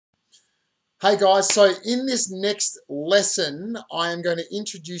Hey guys, so in this next lesson, I am going to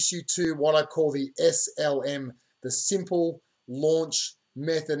introduce you to what I call the SLM, the Simple Launch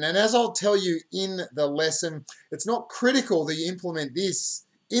Method. And as I'll tell you in the lesson, it's not critical that you implement this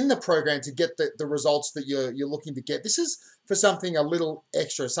in the program to get the results that you're looking to get. This is for something a little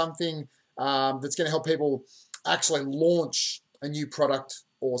extra, something that's going to help people actually launch a new product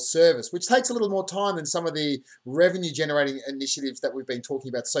or service, which takes a little more time than some of the revenue generating initiatives that we've been talking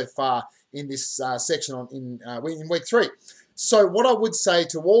about so far in this section in week 3. So what I would say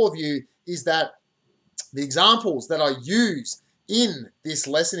to all of you is that the examples that I use in this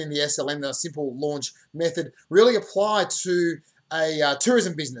lesson in the SLM, the Simple Launch Method, really apply to a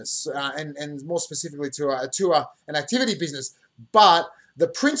tourism business and more specifically to a tour and activity business. But the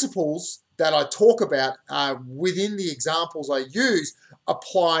principles that I talk about within the examples I use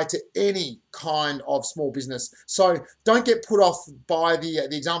apply to any kind of small business. So don't get put off by the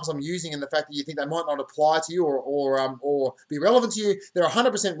examples I'm using and the fact that you think they might not apply to you or be relevant to you. They're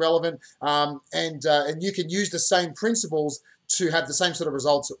 100% relevant, and you can use the same principles to have the same sort of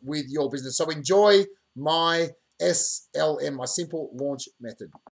results with your business. So enjoy my SLM, my Simple Launch Method.